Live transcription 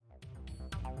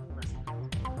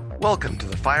Welcome to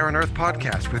the Fire and Earth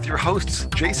podcast with your hosts,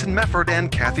 Jason Mefford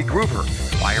and Kathy Gruber.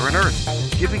 Fire and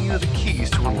Earth, giving you the keys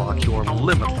to unlock your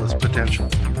limitless potential.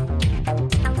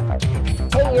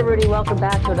 Hey everybody, welcome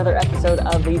back to another episode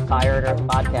of the Fire and Earth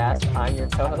podcast. I'm your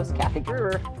co-host, Kathy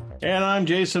Gruber. And I'm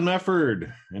Jason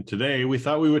Mefford. And today we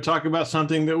thought we would talk about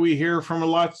something that we hear from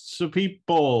lots of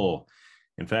people.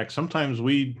 In fact, sometimes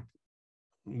we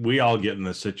all get in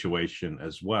this situation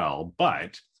as well.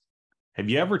 But have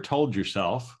you ever told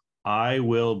yourself, I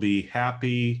will be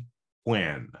happy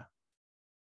when?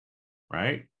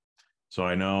 Right? So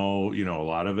I know, a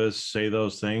lot of us say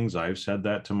those things. I've said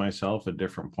that to myself at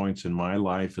different points in my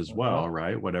life as well,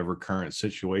 right? Whatever current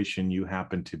situation you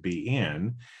happen to be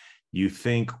in, you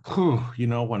think,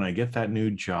 when I get that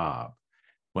new job,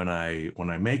 when I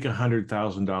make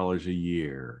 $100,000 a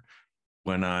year,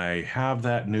 when I have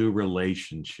that new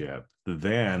relationship,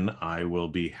 then I will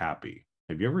be happy.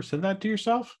 Have you ever said that to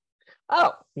yourself?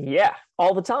 Oh, yeah,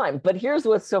 all the time. But here's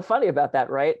what's so funny about that,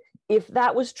 right? If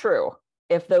that was true,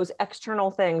 if those external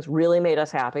things really made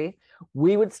us happy,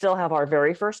 we would still have our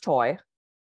very first toy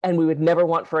and we would never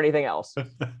want for anything else.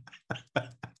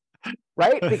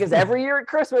 Right? Because every year at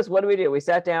Christmas, what do? We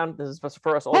sat down. This is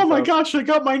for us old Oh my folks. gosh, I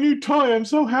got my new toy. I'm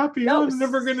so happy. No, I'm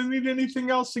never going to need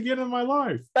anything else again in my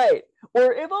life. Right.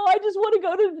 Or if, I just want to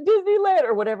go to Disneyland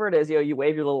or whatever it is, you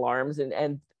wave your little arms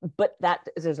but that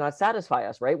does not satisfy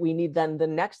us, right? We need then the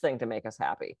next thing to make us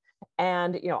happy.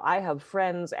 And, I have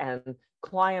friends and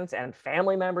clients and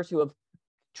family members who have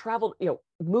traveled,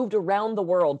 moved around the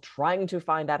world trying to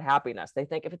find that happiness. They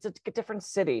think if it's a different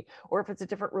city or if it's a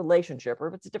different relationship or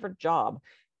if it's a different job,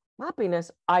 happiness,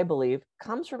 I believe,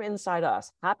 comes from inside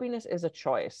us. Happiness is a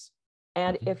choice.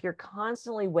 And if you're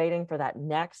constantly waiting for that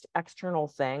next external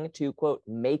thing to, quote,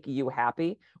 make you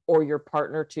happy, or your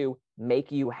partner to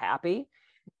make you happy,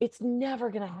 it's never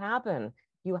going to happen.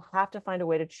 You have to find a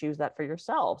way to choose that for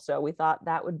yourself. So we thought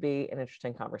that would be an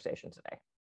interesting conversation today.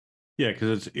 Yeah,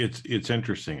 because it's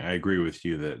interesting. I agree with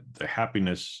you that the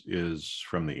happiness is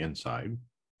from the inside.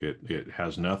 It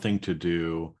has nothing to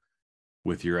do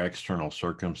with your external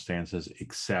circumstances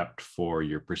except for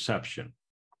your perception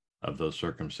of those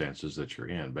circumstances that you're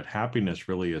in. But happiness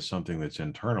really is something that's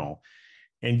internal.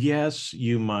 And yes,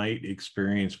 you might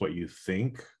experience what you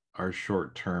think are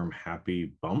short-term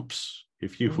happy bumps,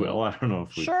 if you will. I don't know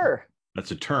if Sure.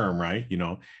 That's a term, right?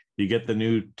 You get the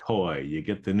new toy, you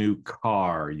get the new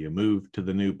car, you move to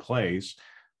the new place.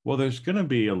 Well, there's going to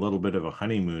be a little bit of a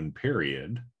honeymoon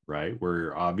period, right?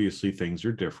 Where obviously things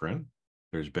are different.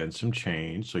 There's been some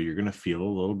change, so you're going to feel a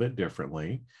little bit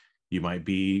differently. You might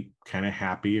be kind of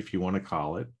happy, if you want to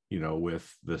call it,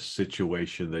 with the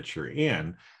situation that you're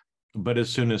in. But as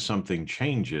soon as something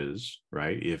changes,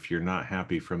 right, if you're not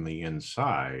happy from the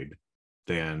inside,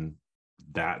 then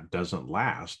that doesn't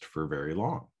last for very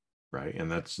long, right? And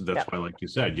that's why, like you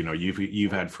said,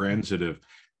 you've had friends that have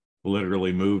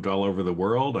literally moved all over the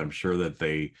world. I'm sure that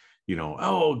they,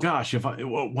 oh gosh,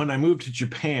 when I moved to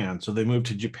Japan, so they moved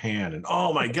to Japan, and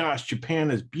oh my gosh, Japan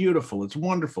is beautiful, it's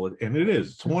wonderful, and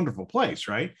it's a wonderful place,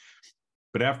 right?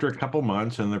 But after a couple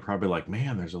months, and they're probably like,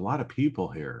 man, there's a lot of people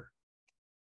here,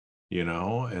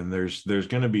 and there's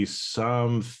going to be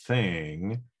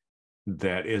something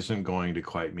that isn't going to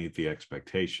quite meet the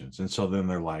expectations. And so then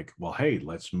they're like, well, hey,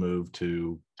 let's move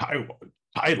to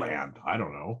Thailand. I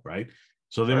don't know, right?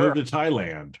 So they move to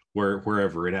Thailand,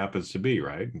 wherever it happens to be,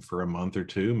 right? And for a month or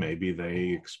two, maybe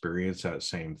they experience that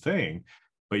same thing,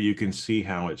 but you can see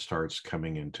how it starts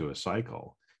coming into a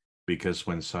cycle. Because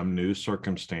when some new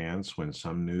circumstance, when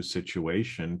some new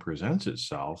situation presents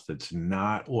itself that's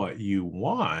not what you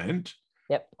want,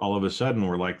 all of a sudden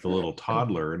we're like the little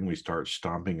toddler and we start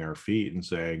stomping our feet and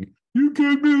saying, you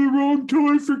gave me the wrong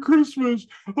toy for Christmas.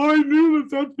 I knew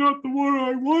that's not the one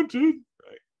I wanted.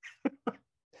 Right.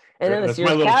 And then this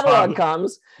year's catalog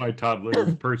comes. My toddler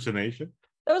impersonation.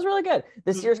 That was really good.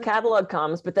 This year's catalog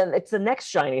comes, but then it's the next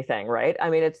shiny thing, right? I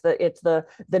mean, it's the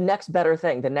next better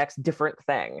thing, the next different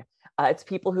thing. It's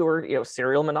people who are,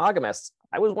 serial monogamists.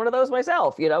 I was one of those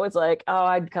myself. It's like, oh,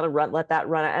 I'd kind of let that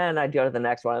run, and I'd go to the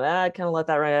next one, and then I'd kind of let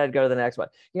that run, and I'd go to the next one.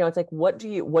 It's like, what do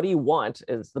you want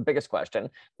is the biggest question.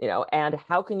 And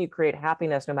how can you create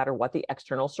happiness no matter what the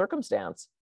external circumstance?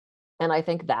 And I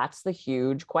think that's the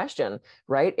huge question,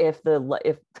 right? If the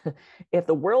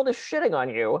world is shitting on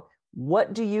you,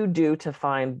 what do you do to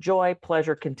find joy,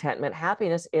 pleasure, contentment,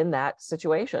 happiness in that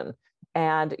situation?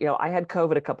 And, I had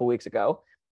COVID a couple weeks ago,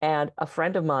 and a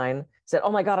friend of mine said,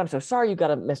 oh my God, I'm so sorry. You got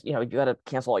to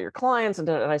cancel all your clients. And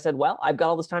I said, well, I've got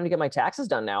all this time to get my taxes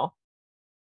done now.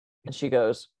 And she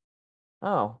goes,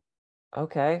 oh,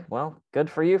 okay, well, good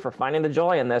for you for finding the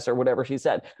joy in this or whatever she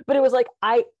said. But it was like,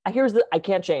 I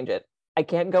can't change it. I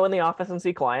can't go in the office and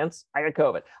see clients. I got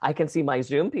COVID. I can see my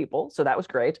Zoom people. So that was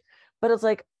great. But it's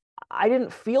like, I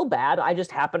didn't feel bad. I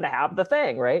just happened to have the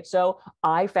thing, right? So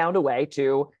I found a way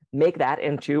to make that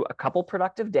into a couple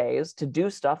productive days to do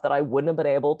stuff that I wouldn't have been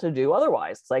able to do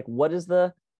otherwise. It's like, what is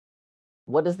the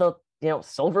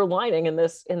silver lining in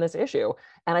this issue?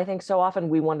 And I think so often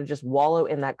we want to just wallow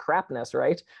in that crapness,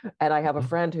 right? And I have a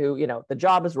friend who, the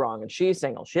job is wrong and she's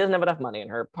single, she doesn't have enough money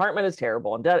and her apartment is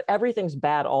terrible and everything's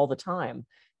bad all the time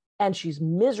and she's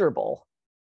miserable.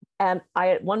 And I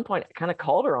at one point kind of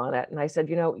called her on it and I said,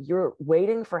 you're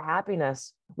waiting for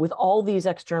happiness with all these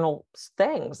external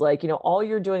things, like, all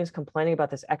you're doing is complaining about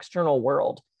this external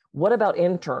world. What about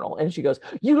internal? And she goes,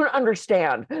 you don't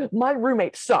understand, my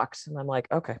roommate sucks. And I'm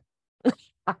like, okay.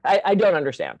 I don't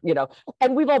understand,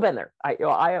 and we've all been there.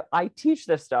 I teach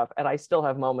this stuff and I still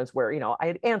have moments where, I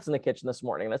had ants in the kitchen this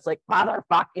morning and it's like,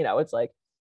 motherfuck, it's like,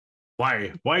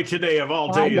 why today of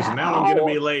all days? Now I'm going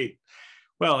to be late.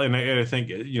 Well, and I think,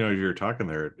 you're talking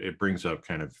there, it brings up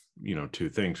kind of, two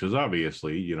things, because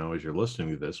obviously, as you're listening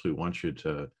to this, we want you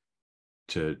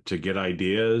to get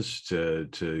ideas,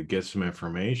 to get some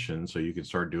information so you can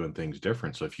start doing things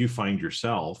different. So if you find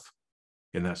yourself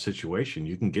in that situation,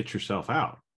 you can get yourself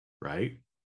out, right?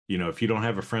 If you don't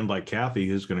have a friend like Kathy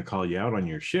who's going to call you out on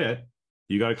your shit,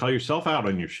 you got to call yourself out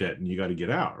on your shit and you got to get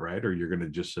out, right? Or you're going to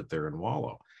just sit there and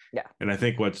wallow. Yeah. And I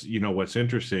think what's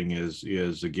interesting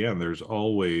is again, there's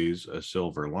always a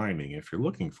silver lining if you're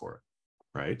looking for it,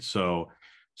 right? So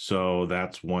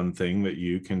that's one thing that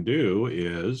you can do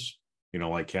is,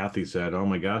 like Kathy said, oh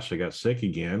my gosh, I got sick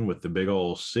again with the big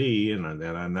old C and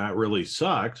that really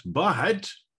sucks, but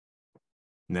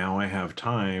now I have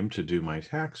time to do my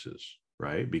taxes,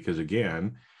 right? Because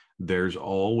again, there's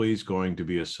always going to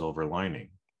be a silver lining.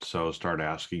 So start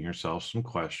asking yourself some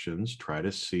questions, try to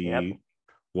see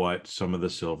what some of the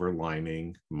silver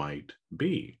lining might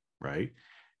be, right?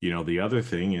 The other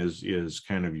thing is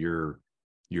kind of your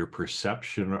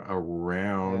perception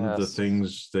around the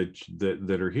things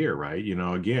that are here, right?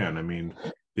 Again, I mean,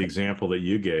 the example that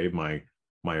you gave, my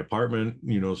apartment,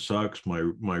 sucks. My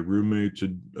roommate's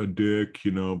a dick,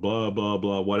 blah, blah,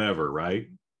 blah, whatever, right?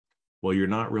 Well, you're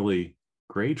not really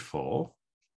grateful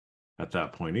at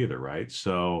that point either, right?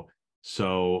 So,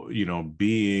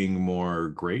 being more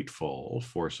grateful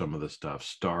for some of the stuff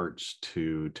starts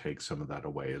to take some of that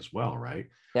away as well, right?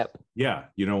 Yep. Yeah.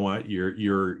 You know what?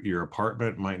 Your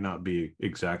apartment might not be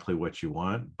exactly what you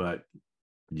want, but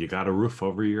you got a roof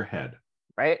over your head.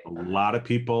 Right. A lot of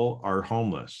people are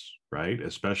homeless, right?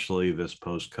 Especially this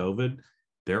post-COVID.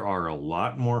 There are a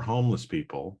lot more homeless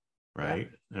people, right?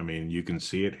 Yeah. I mean, you can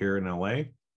see it here in LA.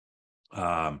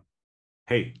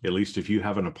 Hey, at least if you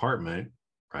have an apartment,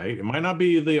 right? It might not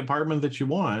be the apartment that you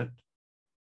want,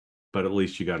 but at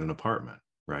least you got an apartment,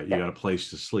 right? You got a place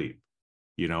to sleep.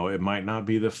 It might not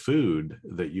be the food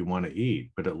that you want to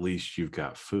eat, but at least you've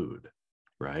got food,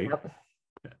 right?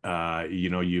 Yep.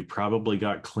 You've probably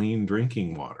got clean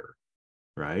drinking water,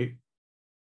 right?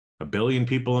 1 billion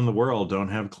people in the world don't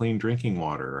have clean drinking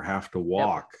water or have to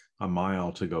walk a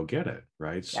mile to go get it,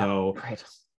 right? Yeah, so, right.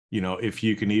 If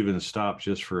you can even stop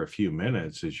just for a few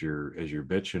minutes as you're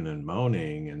bitching and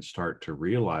moaning and start to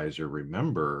realize or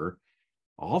remember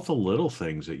all the little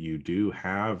things that you do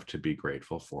have to be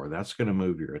grateful for, that's going to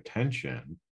move your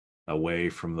attention away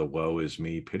from the woe is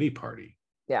me pity party.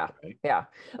 Yeah. Right? Yeah.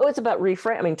 Oh, it's about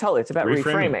reframing. I mean, totally. It's about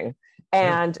reframing.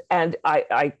 And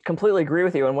I completely agree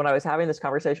with you. And when I was having this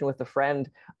conversation with a friend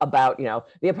about,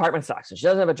 the apartment sucks and she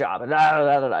doesn't have a job and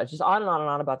just on and on and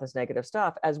on about this negative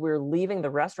stuff, as we were leaving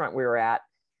the restaurant we were at,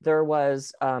 there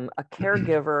was a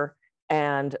caregiver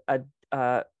and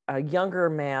a younger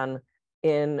man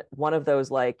in one of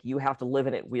those, like, you have to live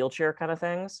in it wheelchair kind of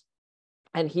things.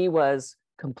 And he was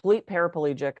complete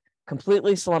paraplegic,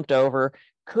 completely slumped over,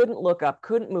 couldn't look up,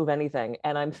 couldn't move anything.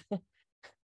 And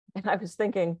I was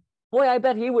thinking, boy, I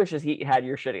bet he wishes he had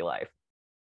your shitty life.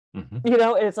 Mm-hmm.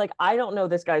 And it's like, I don't know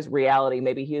this guy's reality.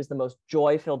 Maybe he is the most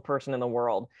joy-filled person in the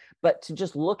world, but to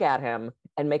just look at him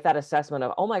and make that assessment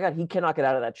of, oh my God, he cannot get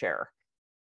out of that chair.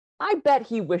 I bet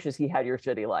he wishes he had your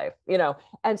shitty life,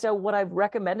 And so what I've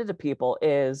recommended to people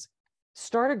is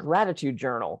start a gratitude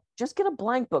journal. Just get a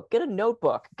blank book, get a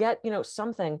notebook, get,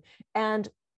 something, and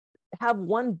have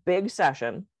one big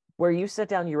session where you sit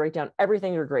down, you write down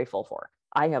everything you're grateful for.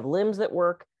 I have limbs that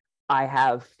work. I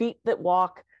have feet that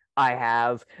walk. I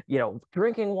have,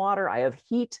 drinking water. I have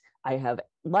heat. I have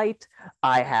light.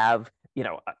 I have,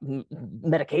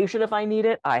 medication if I need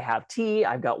it. I have tea.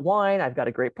 I've got wine. I've got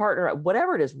a great partner.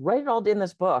 Whatever it is, write it all in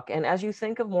this book. And as you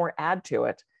think of more, add to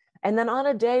it. And then on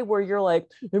a day where you're like,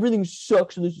 everything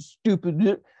sucks and this is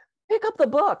stupid, pick up the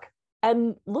book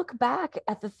and look back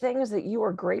at the things that you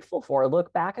are grateful for.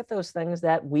 Look back at those things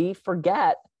that we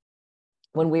forget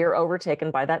when we are overtaken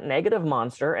by that negative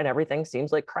monster and everything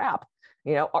seems like crap.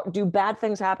 You know, do bad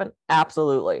things happen?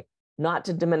 Absolutely. Not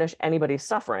to diminish anybody's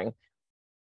suffering.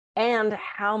 And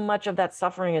how much of that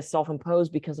suffering is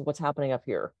self-imposed because of what's happening up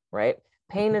here, right?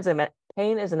 Pain is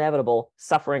inevitable.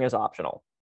 Suffering is optional.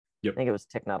 Yep. I think it was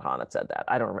Thich Nhat Hanh that said that.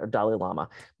 I don't remember, Dalai Lama.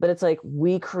 But it's like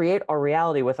we create our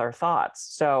reality with our thoughts.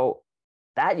 So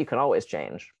that you can always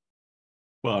change.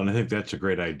 Well, and I think that's a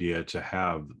great idea to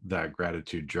have that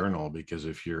gratitude journal, because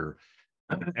if you're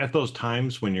at those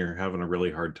times when you're having a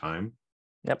really hard time,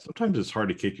 Yep. sometimes it's hard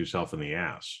to kick yourself in the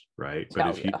ass, right?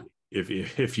 But Oh,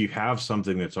 if you have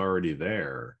something that's already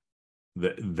there,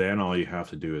 then all you have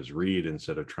to do is read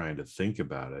instead of trying to think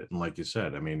about it. And like you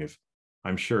said, I mean,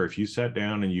 I'm sure if you sat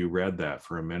down and you read that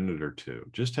for a minute or two,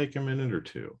 just take a minute or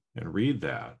two and read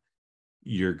that,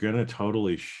 you're going to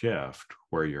totally shift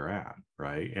where you're at,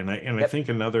 right? And I think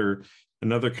another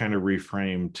kind of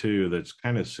reframe too that's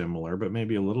kind of similar but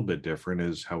maybe a little bit different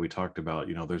is how we talked about,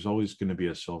 you know, there's always going to be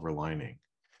a silver lining.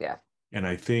 Yeah. And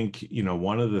I think, you know,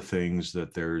 one of the things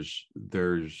that there's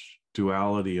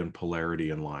duality and polarity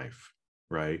in life,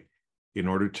 right? In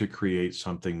order to create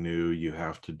something new, you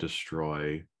have to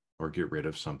destroy or get rid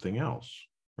of something else,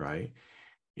 right?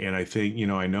 And I think, you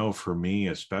know, I know for me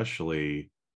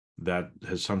especially, that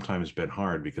has sometimes been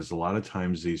hard, because a lot of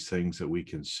times these things that we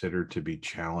consider to be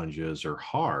challenges or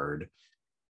hard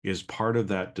is part of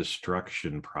that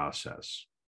destruction process.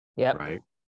 Yep. Right.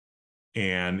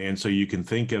 And so you can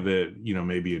think of it, you know,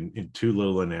 maybe in two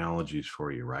little analogies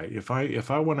for you, right? If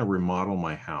I want to remodel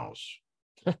my house,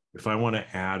 if I want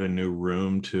to add a new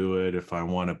room to it, if I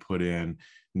want to put in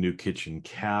new kitchen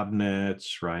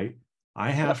cabinets, right?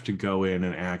 I have to go in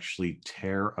and actually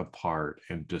tear apart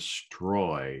and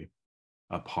destroy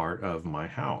a part of my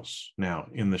house. Now,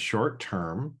 in the short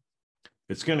term,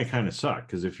 it's going to kind of suck,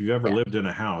 because if you've ever lived in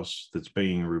a house that's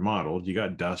being remodeled, you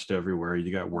got dust everywhere,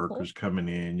 you got workers coming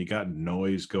in, you got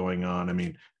noise going on. I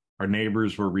mean, our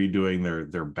neighbors were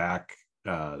redoing their back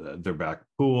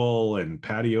pool and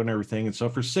patio and everything. And so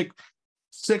for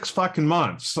six fucking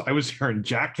months, I was hearing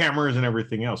jackhammers and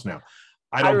everything else. Now,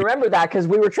 I remember that because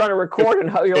we were trying to record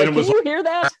and you're like, can you hear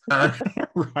that?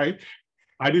 Right.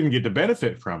 I didn't get to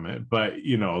benefit from it, but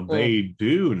you know, they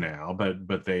do now,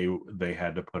 but they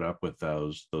had to put up with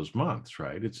those months,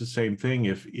 right? It's the same thing.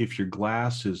 If your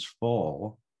glass is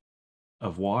full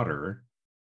of water,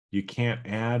 you can't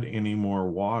add any more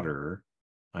water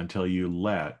until you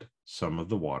let some of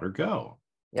the water go.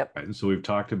 Yep. Right? And so we've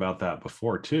talked about that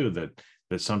before too,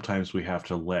 that sometimes we have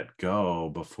to let go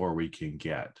before we can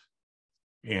get.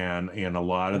 And a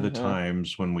lot of the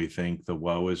times when we think the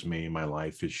woe is me, my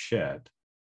life is shit,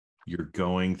 you're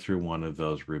going through one of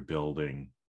those rebuilding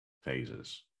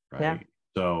phases, right? Yeah.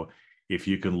 So if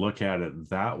you can look at it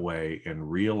that way and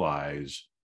realize,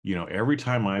 you know, every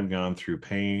time I've gone through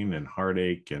pain and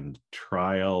heartache and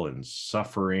trial and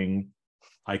suffering,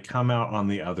 I come out on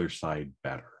the other side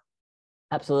better.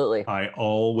 Absolutely. I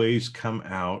always come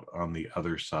out on the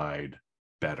other side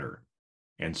better.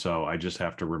 And so I just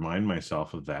have to remind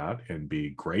myself of that and be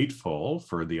grateful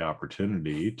for the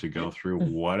opportunity to go through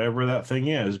whatever that thing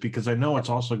is, because I know it's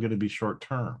also going to be short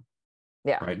term.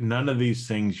 Yeah. Right. None of these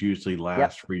things usually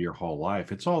last for your whole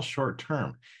life. It's all short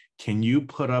term. Can you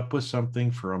put up with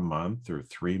something for a month or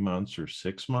 3 months or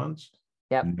 6 months,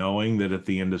 knowing that at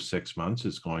the end of 6 months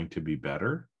it's going to be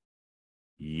better?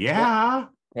 Yeah.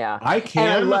 Yeah. I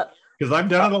can. Because I've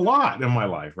done it a lot in my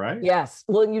life, right? Yes.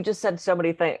 Well, you just said so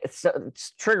many things.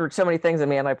 It's triggered so many things in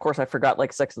me, and of course I forgot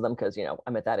like 6 of them because, you know,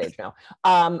 I'm at that age now.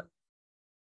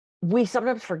 We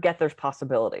sometimes forget there's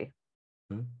possibility,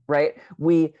 right?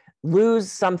 We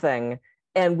lose something,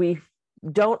 and we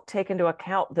don't take into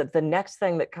account that the next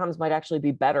thing that comes might actually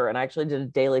be better. And I actually did a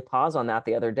daily pause on that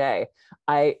the other day.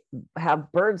 I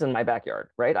have birds in my backyard,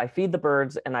 right? I feed the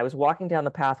birds, and I was walking down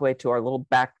the pathway to our little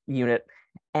back unit,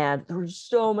 and there were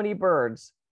so many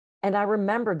birds. And I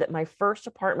remembered that my first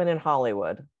apartment in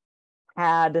Hollywood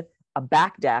had a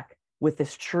back deck with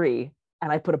this tree,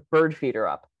 and I put a bird feeder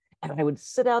up. And I would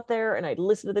sit out there and I'd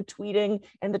listen to the tweeting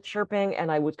and the chirping,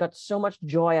 and I got so much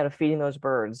joy out of feeding those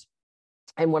birds.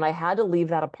 And when I had to leave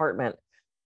that apartment,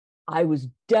 I was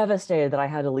devastated that I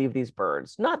had to leave these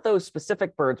birds, not those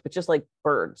specific birds, but just like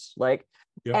birds,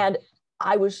 and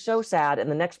I was so sad.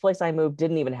 And the next place I moved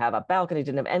didn't even have a balcony,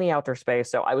 didn't have any outdoor space.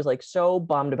 So I was like so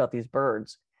bummed about these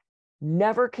birds,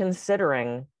 never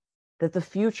considering that the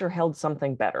future held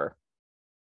something better,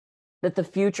 that the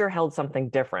future held something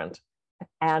different.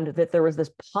 and that there was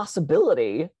this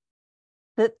possibility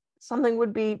that something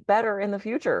would be better in the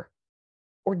future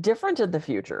or different in the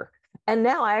future. And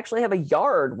now I actually have a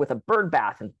yard with a bird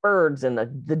bath and birds, and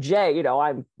the jay,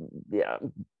 the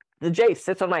jay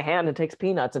sits on my hand and takes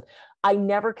peanuts. And I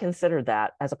never considered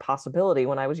that as a possibility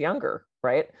when I was younger,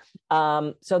 right?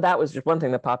 So that was just one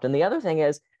thing that popped in. The other thing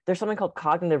is there's something called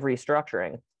cognitive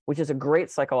restructuring, which is a great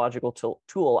psychological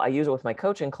tool. I use it with my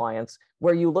coaching clients,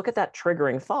 where you look at that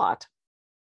triggering thought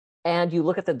and you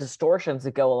look at the distortions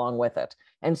that go along with it.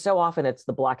 And so often it's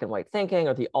the black and white thinking,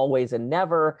 or the always and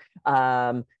never,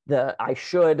 the I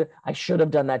should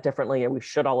have done that differently, and we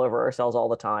should all over ourselves all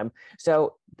the time.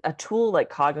 So a tool like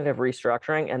cognitive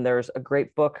restructuring, and there's a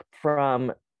great book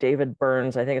from David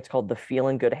Burns, I think it's called The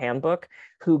Feeling Good Handbook,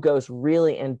 who goes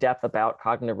really in depth about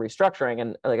cognitive restructuring.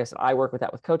 And like I said, I work with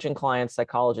that with coaching clients,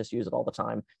 psychologists use it all the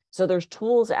time. So there's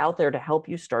tools out there to help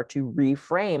you start to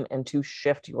reframe and to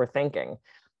shift your thinking.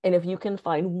 And if you can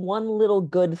find one little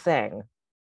good thing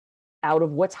out of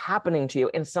what's happening to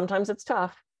you, and sometimes it's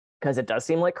tough because it does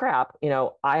seem like crap.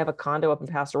 I have a condo up in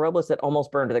Paso Robles that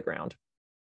almost burned to the ground.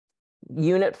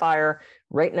 Unit fire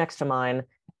right next to mine,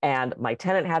 and my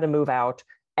tenant had to move out.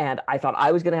 And I thought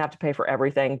I was going to have to pay for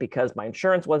everything because my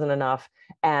insurance wasn't enough.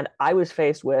 And I was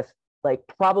faced with like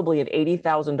probably an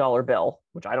 $80,000 bill,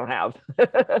 which I don't have.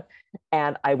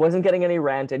 And I wasn't getting any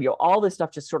rent. And all this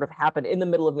stuff just sort of happened in the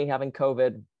middle of me having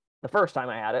COVID the first time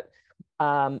I had it.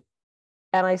 And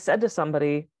I said to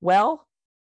somebody, well,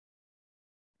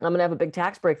 I'm going to have a big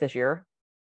tax break this year.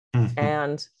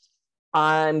 And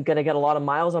I'm going to get a lot of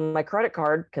miles on my credit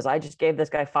card because I just gave this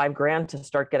guy $5,000 to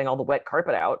start getting all the wet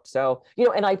carpet out. So,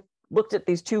 and I looked at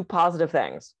these two positive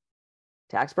things.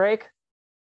 Tax break,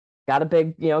 got a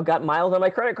big, got miles on my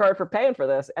credit card for paying for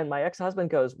this. And my ex-husband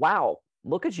goes, wow,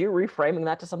 look at you reframing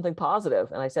that to something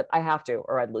positive. And I said, I have to,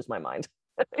 or I'd lose my mind.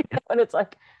 And it's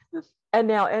like, and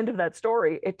now end of that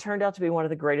story, it turned out to be one of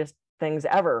the greatest things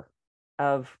ever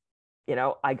of,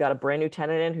 I got a brand new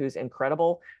tenant in who's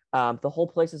incredible. The whole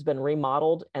place has been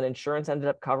remodeled and insurance ended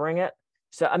up covering it.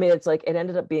 So, I mean, it's like, it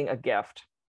ended up being a gift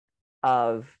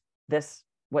of this,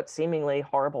 what seemingly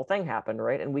horrible thing happened,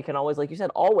 right? And we can always, like you said,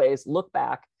 always look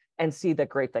back and see the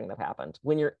great thing that happened.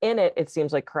 When you're in it, it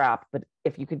seems like crap. But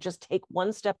if you could just take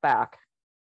one step back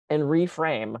and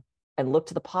reframe and look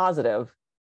to the positive,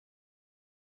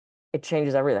 it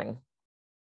changes everything.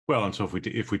 Well, and so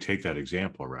if we take that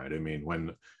example, right? I mean,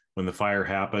 when the fire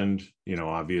happened,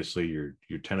 obviously your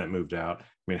tenant moved out. I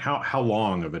mean, how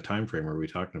long of a time frame are we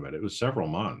talking about? It was several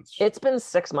months. It's been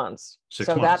 6 months.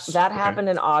 So months. that happened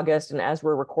in August, and as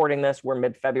we're recording this, we're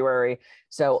mid-February.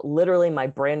 So literally,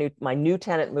 my new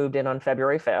tenant moved in on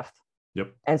February 5th.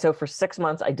 Yep. And so for 6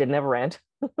 months, I didn't have rent,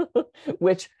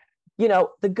 which,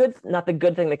 not the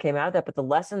good thing that came out of that, but the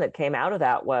lesson that came out of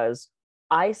that was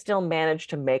I still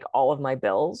managed to make all of my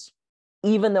bills,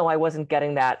 even though I wasn't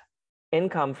getting that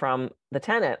income from the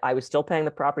tenant. I was still paying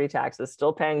the property taxes,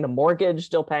 still paying the mortgage,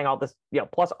 still paying all this,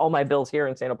 plus all my bills here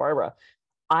in Santa Barbara.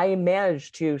 I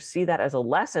managed to see that as a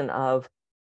lesson of,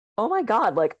 oh my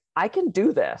God, like I can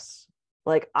do this.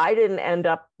 Like I didn't end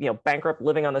up, bankrupt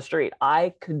living on the street.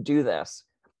 I could do this.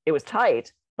 It was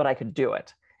tight, but I could do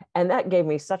it. And that gave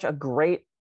me such a great,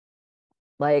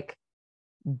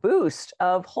 boost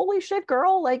of holy shit,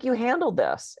 girl, like you handled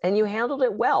this and you handled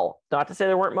it well. Not to say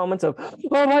there weren't moments of,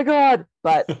 oh my God,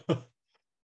 but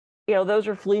those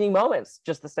are fleeting moments,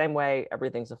 just the same way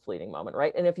everything's a fleeting moment,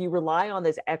 right? And if you rely on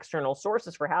these external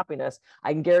sources for happiness,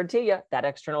 I can guarantee you that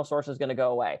external source is going to go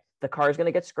away. The car's going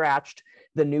to get scratched.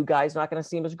 The new guy's not going to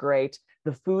seem as great.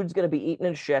 The food's going to be eaten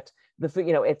as shit. The food,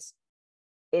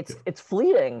 it's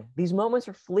fleeting. These moments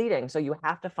are fleeting. So you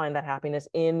have to find that happiness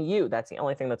in you. That's the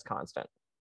only thing that's constant.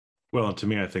 Well, and to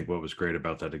me, I think what was great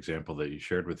about that example that you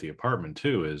shared with the apartment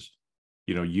too is,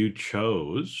 you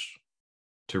chose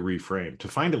to reframe, to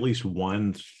find at least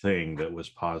one thing that was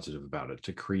positive about it,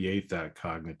 to create that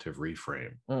cognitive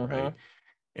reframe, right?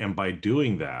 And by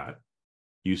doing that,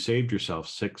 you saved yourself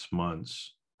 6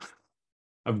 months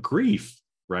of grief,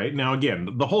 right? Now,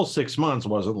 again, the whole 6 months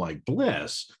wasn't like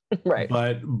bliss, right?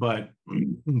 But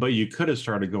you could have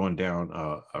started going down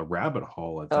a rabbit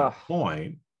hole at that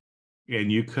point. And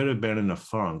you could have been in a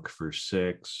funk for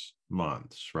 6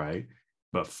 months, right?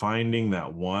 But finding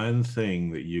that one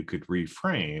thing that you could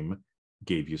reframe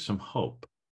gave you some hope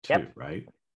too, right?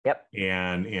 Yep.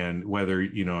 And whether,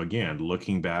 again,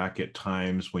 looking back at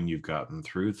times when you've gotten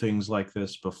through things like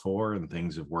this before and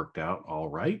things have worked out all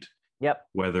right. Yep.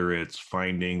 Whether it's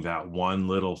finding that one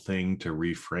little thing to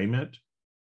reframe it,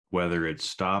 whether it's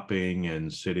stopping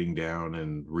and sitting down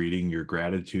and reading your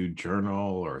gratitude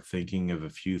journal or thinking of a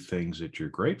few things that you're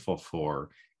grateful for,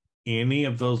 any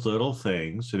of those little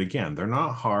things, and again, they're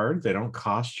not hard, they don't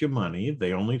cost you money,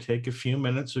 they only take a few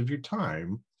minutes of your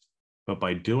time, but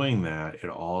by doing that, it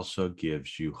also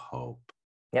gives you hope.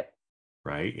 Yep.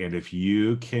 Right. And if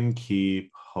you can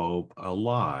keep hope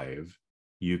alive,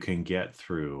 you can get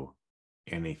through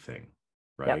anything.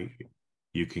 Right. Yep.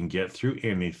 You can get through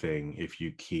anything if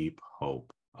you keep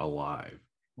hope alive.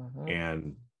 Mm-hmm.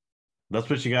 And that's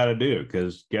what you got to do,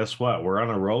 because guess what? We're on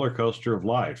a roller coaster of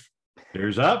life.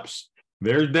 There's ups,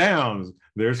 there's downs,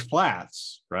 there's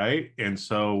flats, right? And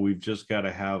so we've just got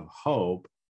to have hope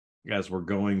as we're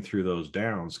going through those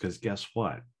downs, because guess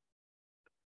what?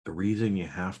 The reason you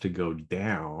have to go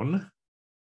down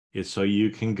is so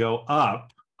you can go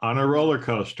up on a roller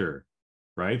coaster,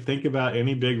 right? Think about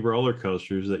any big roller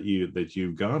coasters that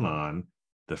you've gone on.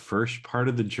 The first part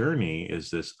of the journey is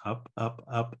this up, up,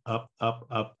 up, up, up,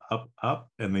 up, up,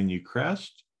 up, and then you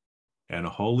crest, and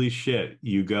holy shit,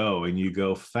 you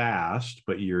go fast,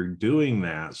 but you're doing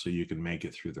that so you can make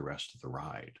it through the rest of the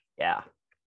ride. Yeah.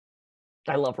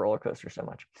 I love roller coasters so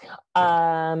much.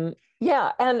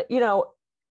 Yeah. And, you know,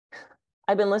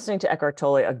 I've been listening to Eckhart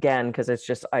Tolle again, because it's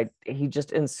just, he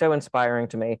just is so inspiring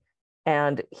to me.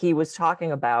 And he was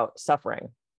talking about suffering.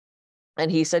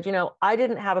 And he said, you know, I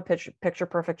didn't have a picture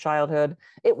perfect childhood.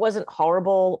 It wasn't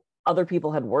horrible. Other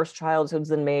people had worse childhoods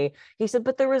than me. He said,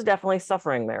 but there was definitely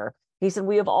suffering there. He said,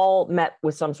 we have all met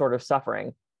with some sort of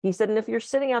suffering. He said, and if you're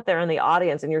sitting out there in the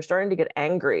audience and you're starting to get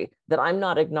angry that I'm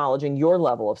not acknowledging your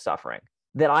level of suffering,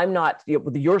 that I'm not,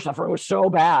 your suffering was so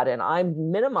bad and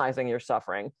I'm minimizing your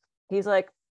suffering. He's like,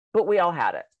 but we all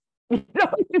had it. You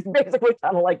know, he's basically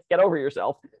kind of like, get over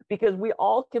yourself, because we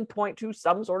all can point to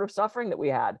some sort of suffering that we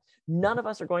had. None of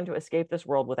us are going to escape this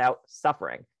world without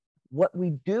suffering. What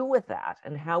we do with that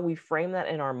and how we frame that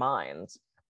in our minds,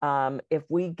 if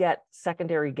we get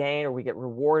secondary gain or we get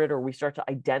rewarded or we start to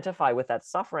identify with that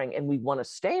suffering and we want to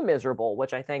stay miserable,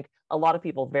 which I think a lot of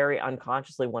people very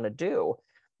unconsciously want to do,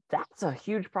 that's a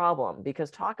huge problem.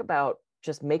 Because talk about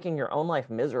just making your own life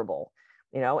miserable.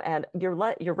 You know, and you're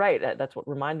right. That's what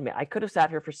reminded me. I could have sat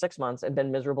here for 6 months and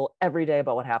been miserable every day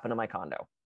about what happened to my condo.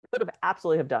 Could have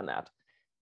absolutely have done that.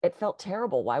 It felt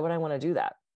terrible. Why would I want to do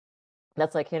that?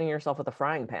 That's like hitting yourself with a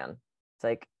frying pan. It's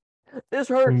like, this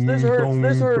hurts, this hurts,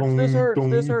 this hurts, this hurts,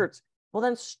 this hurts. Well,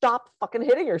 then stop fucking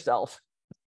hitting yourself.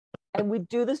 And we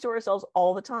do this to ourselves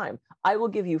all the time. I will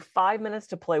give you 5 minutes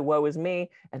to play woe is me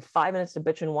and 5 minutes to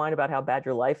bitch and whine about how bad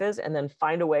your life is, and then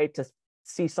find a way to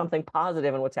see something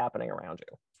positive in what's happening around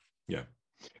you. Yeah.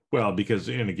 Well, because,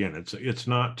 and again, it's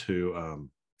not to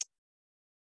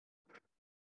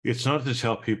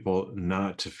tell people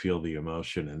not to feel the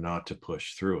emotion and not to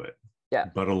push through it. Yeah.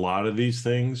 But a lot of these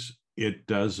things, it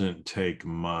doesn't take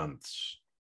months,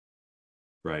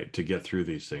 right, to get through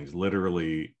these things.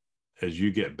 Literally, as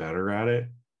you get better at it,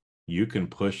 you can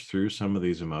push through some of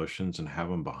these emotions and have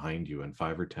them behind you in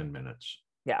 5 or 10 minutes.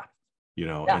 Yeah. You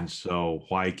know, yeah. And so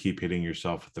why keep hitting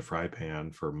yourself with the fry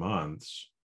pan for months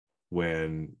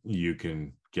when you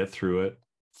can get through it,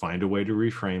 find a way to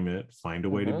reframe it, find a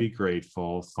way to be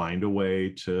grateful, find a way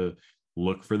to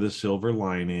look for the silver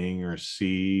lining, or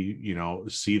see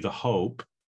the hope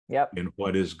in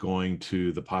what is going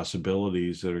to, the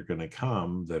possibilities that are going to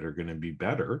come that are going to be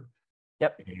better.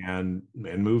 And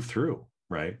move through,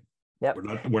 right?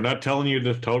 We're not telling you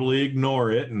to totally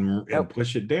ignore it and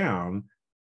push it down,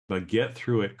 but get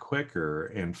through it quicker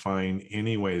and find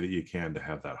any way that you can to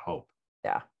have that hope.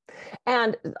 Yeah.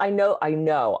 And I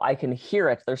know, I can hear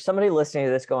it. There's somebody listening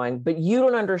to this going, but you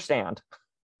don't understand.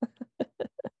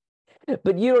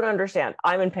 But you don't understand.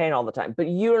 I'm in pain all the time. But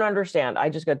you don't understand. I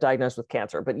just got diagnosed with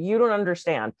cancer. But you don't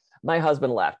understand. My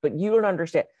husband left. But you don't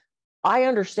understand. I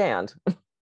understand.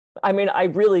 I mean, I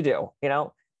really do. You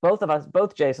know, both of us,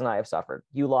 both Jason and I have suffered.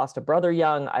 You lost a brother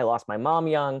young. I lost my mom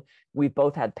young. We've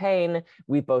both had pain.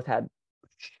 We've both had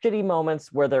shitty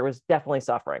moments where there was definitely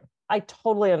suffering. I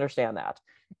totally understand that.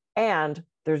 And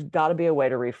there's got to be a way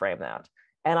to reframe that.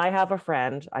 And I have a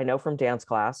friend I know from dance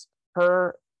class.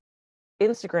 Her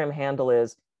Instagram handle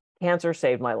is "Cancer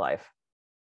saved my life."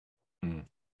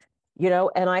 You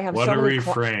know, and I have what so a many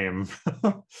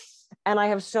reframe. And I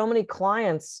have so many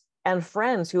clients and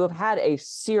friends who have had a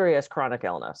serious chronic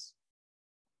illness,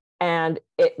 and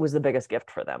it was the biggest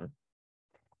gift for them.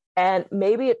 And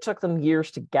maybe it took them years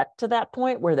to get to that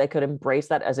point where they could embrace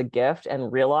that as a gift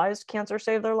and realize cancer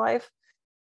saved their life.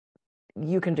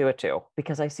 You can do it too,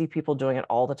 because I see people doing it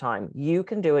all the time. You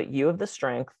can do it. You have the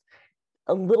strength,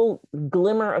 a little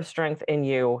glimmer of strength in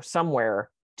you somewhere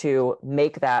to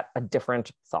make that a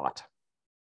different thought.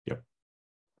 Yep.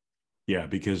 Yeah,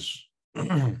 because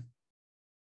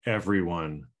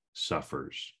everyone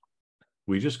suffers.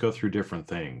 We just go through different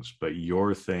things, but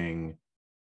your thing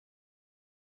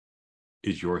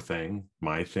is your thing.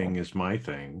 My thing is my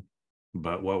thing.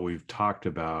 But what we've talked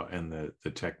about and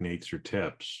the techniques or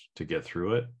tips to get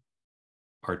through it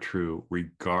are true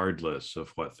regardless of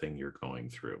what thing you're going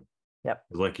through. Yep.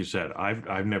 Like you said,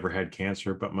 I've never had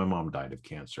cancer, but my mom died of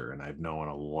cancer. And I've known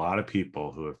a lot of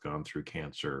people who have gone through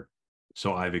cancer.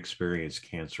 So I've experienced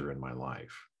cancer in my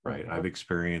life, right? I've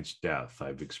experienced death.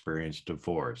 I've experienced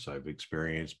divorce. I've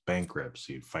experienced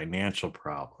bankruptcy, financial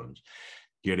problems,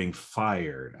 getting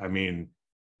fired. I mean,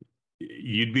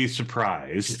 you'd be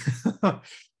surprised,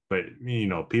 but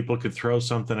people could throw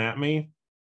something at me.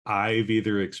 I've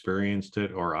either experienced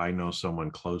it or I know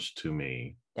someone close to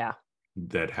me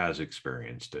that has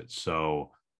experienced it.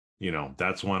 So,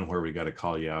 that's one where we got to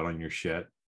call you out on your shit.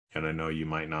 And I know you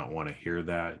might not want to hear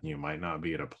that. You might not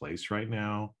be at a place right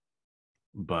now,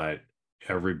 but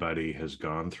everybody has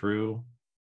gone through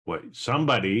what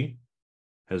somebody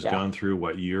has gone through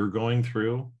what you're going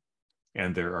through.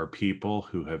 And there are people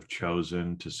who have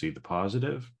chosen to see the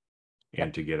positive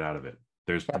and to get out of it.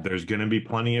 There's going to be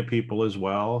plenty of people as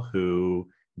well who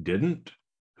didn't,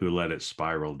 who let it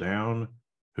spiral down,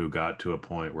 who got to a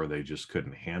point where they just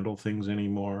couldn't handle things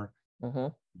anymore.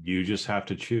 You just have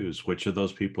to choose which of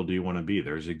those people do you want to be.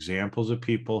 There's examples of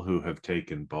people who have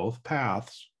taken both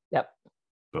paths.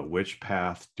 But which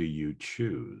path do you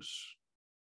choose?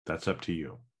 That's up to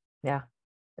you. Yeah.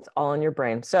 It's all in your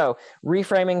brain. So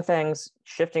reframing things,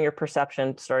 shifting your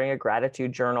perception, starting a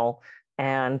gratitude journal,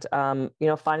 and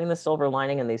finding the silver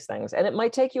lining in these things. And it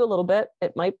might take you a little bit.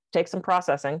 It might take some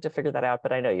processing to figure that out,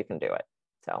 but I know you can do it.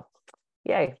 So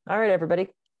yay. All right, everybody.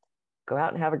 Go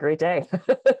out and have a great day.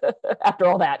 After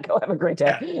all that, go have a great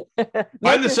day.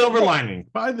 Find the silver lining.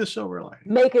 Find the silver lining.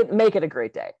 Make it a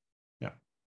great day. Yeah.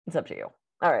 It's up to you.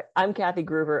 All right. I'm Kathy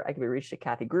Groover. I can be reached at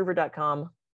kathygruver.com.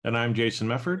 And I'm Jason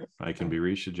Mefford. I can be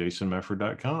reached at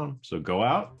jasonmefford.com. So go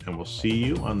out and we'll see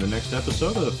you on the next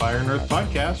episode of the Fire and Earth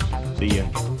Podcast. See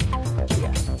ya.